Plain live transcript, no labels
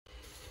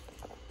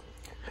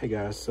Hey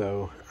guys,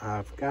 so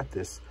I've got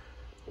this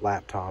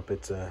laptop.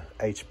 It's a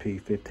HP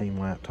 15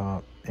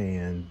 laptop,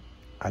 and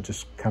I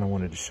just kind of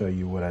wanted to show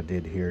you what I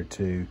did here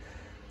too.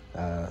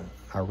 I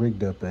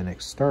rigged up an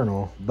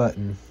external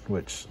button,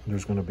 which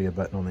there's going to be a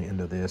button on the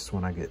end of this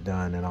when I get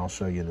done, and I'll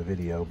show you in the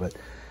video, but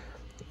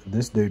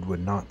this dude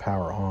would not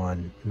power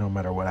on no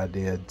matter what I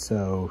did.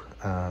 So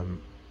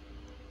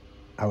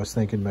I was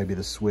thinking maybe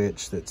the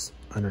switch that's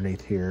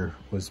underneath here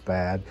was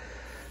bad.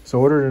 So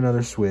I ordered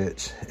another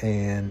switch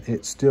and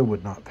it still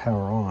would not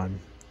power on.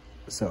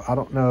 So I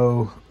don't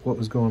know what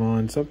was going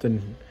on.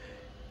 Something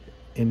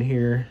in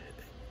here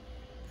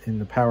in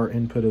the power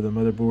input of the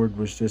motherboard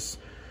was just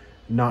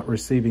not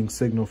receiving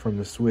signal from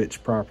the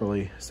switch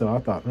properly. So I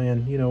thought,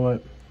 man, you know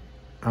what?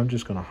 I'm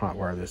just gonna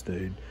hotwire this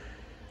dude.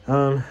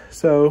 And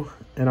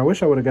I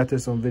wish I would have got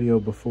this on video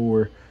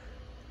before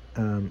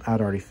I'd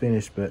already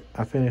finished, but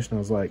I finished and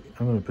I was like,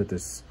 I'm gonna put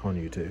this on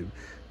YouTube.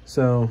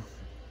 So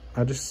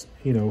I just,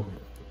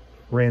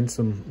 ran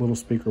some little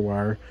speaker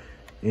wire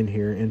in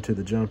here into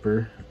the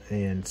jumper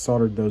and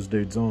soldered those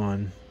dudes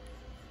on,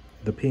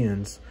 the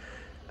pins.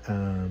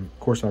 Of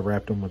course, I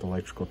wrapped them with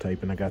electrical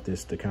tape, and I got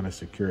this to kind of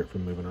secure it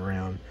from moving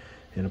around.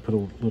 And I put a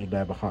little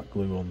dab of hot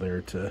glue on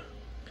there to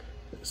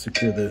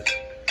secure the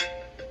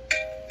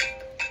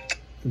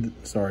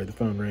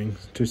phone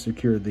rings, to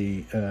secure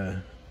the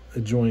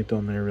joint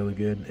on there really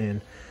good. And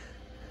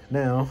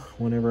now,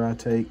 whenever I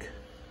take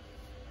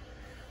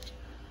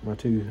my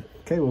two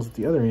cables at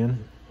the other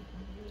end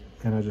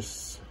and I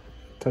just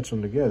touch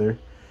them together,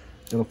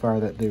 it'll fire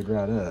that dude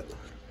right up.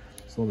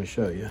 So let me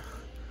show you.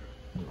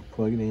 I'm gonna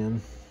plug it in.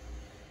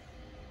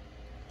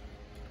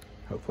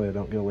 Hopefully I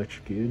don't get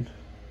electrocuted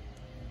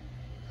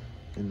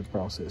in the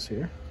process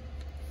here.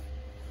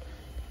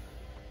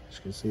 As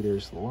you can see,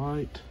 there's the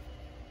light.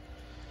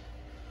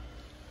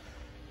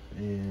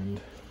 And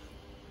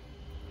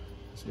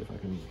let's see if I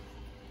can,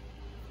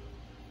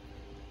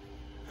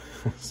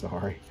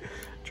 sorry,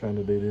 trying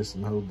to do this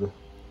and hold the,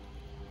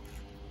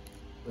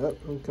 oh,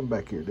 come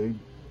back here, dude.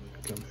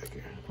 Come back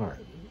here. All right.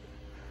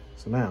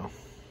 So now,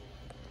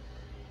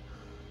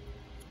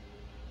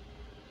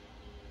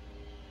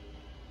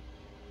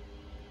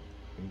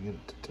 you get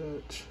it to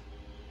touch.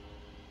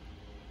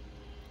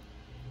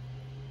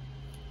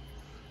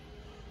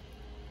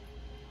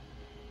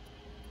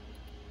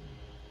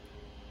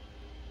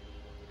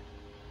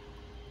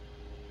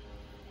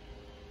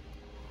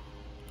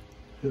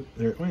 Yep,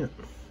 there it went.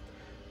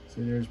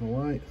 See, there's my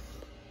light.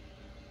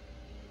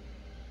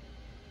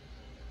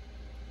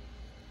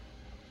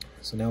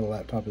 So now the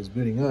laptop is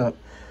booting up.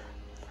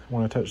 I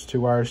want to touch the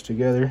two wires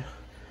together,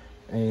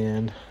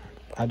 and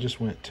I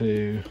just went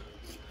to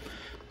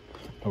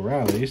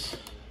O'Reilly's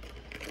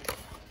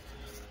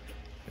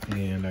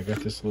and I got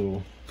this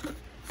little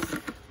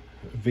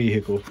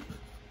vehicle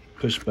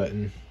push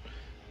button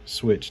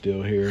switch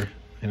deal here,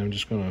 and I'm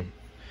just gonna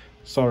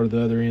solder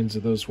the other ends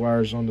of those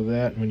wires onto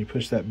that, and when you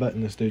push that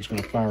button, this dude's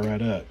gonna fire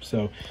right up.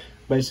 So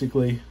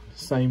basically,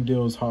 same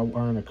deal as hot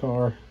wiring a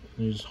car.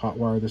 You just hot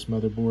wire this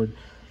motherboard,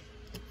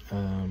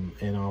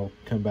 and I'll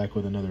come back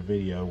with another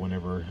video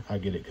whenever I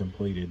get it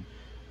completed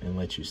and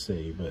let you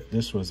see. But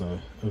this was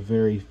a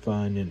very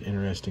fun and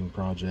interesting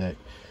project.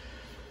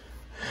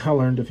 I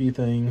learned a few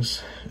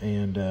things,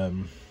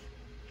 and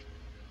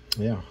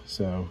yeah,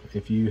 so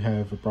if you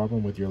have a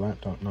problem with your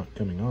laptop not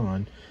coming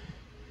on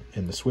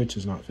and the switch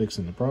is not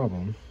fixing the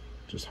problem,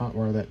 just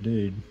hotwire that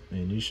dude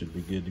and you should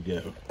be good to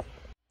go.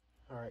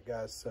 All right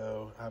guys,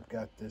 so I've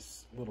got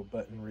this little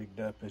button rigged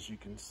up. As you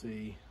can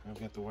see, I've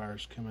got the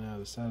wires coming out of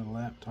the side of the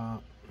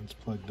laptop. It's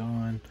plugged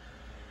on,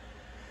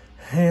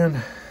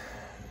 and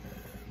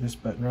this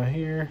button right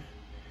here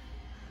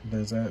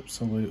does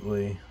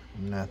absolutely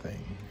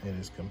nothing. It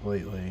is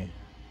completely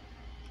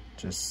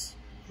just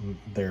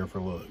there for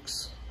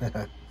looks,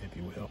 if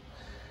you will.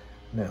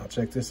 Now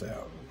check this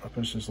out. I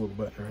push this little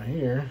button right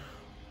here.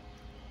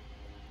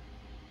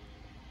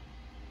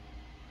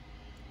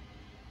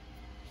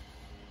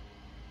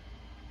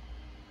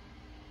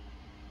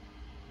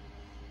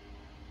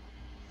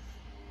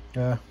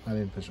 I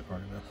didn't push it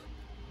hard enough.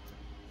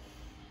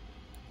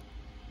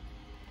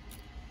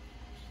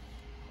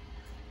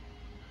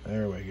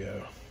 There we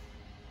go.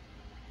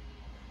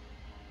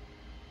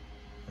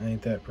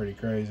 Ain't that pretty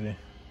crazy?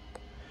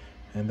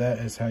 And that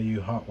is how you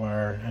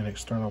hotwire an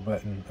external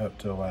button up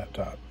to a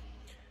laptop.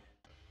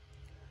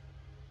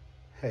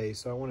 Hey,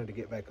 so I wanted to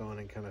get back on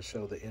and kind of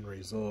show the end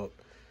result.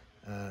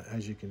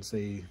 As you can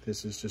see,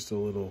 this is just a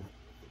little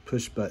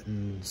push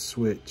button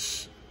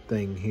switch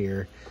thing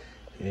here.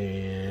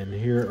 And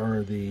here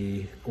are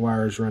the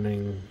wires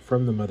running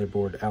from the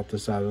motherboard out the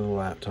side of the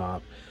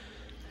laptop.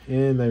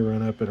 And they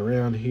run up and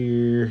around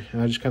here.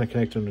 And I just kind of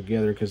connect them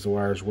together because the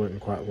wires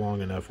weren't quite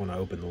long enough when I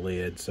opened the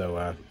lid. So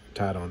I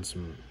tied on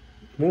some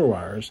more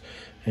wires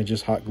and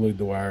just hot glued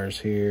the wires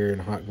here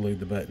and hot glued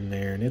the button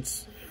there. And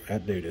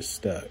that dude is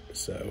stuck.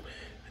 So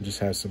I just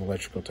have some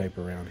electrical tape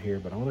around here.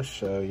 But I want to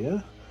show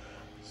you.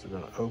 So we're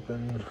going to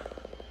open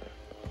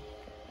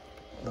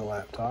the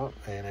laptop,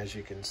 and as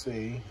you can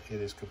see,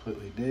 it is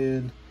completely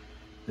dead.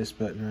 This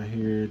button right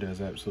here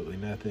does absolutely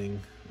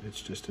nothing.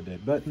 It's just a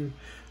dead button.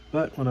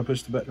 But when I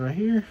push the button right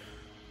here,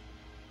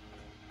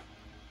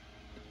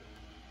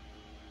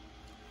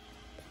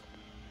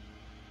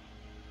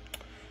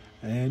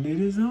 and it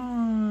is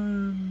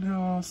on.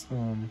 How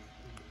awesome.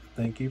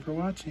 Thank you for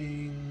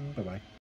watching. Bye-bye.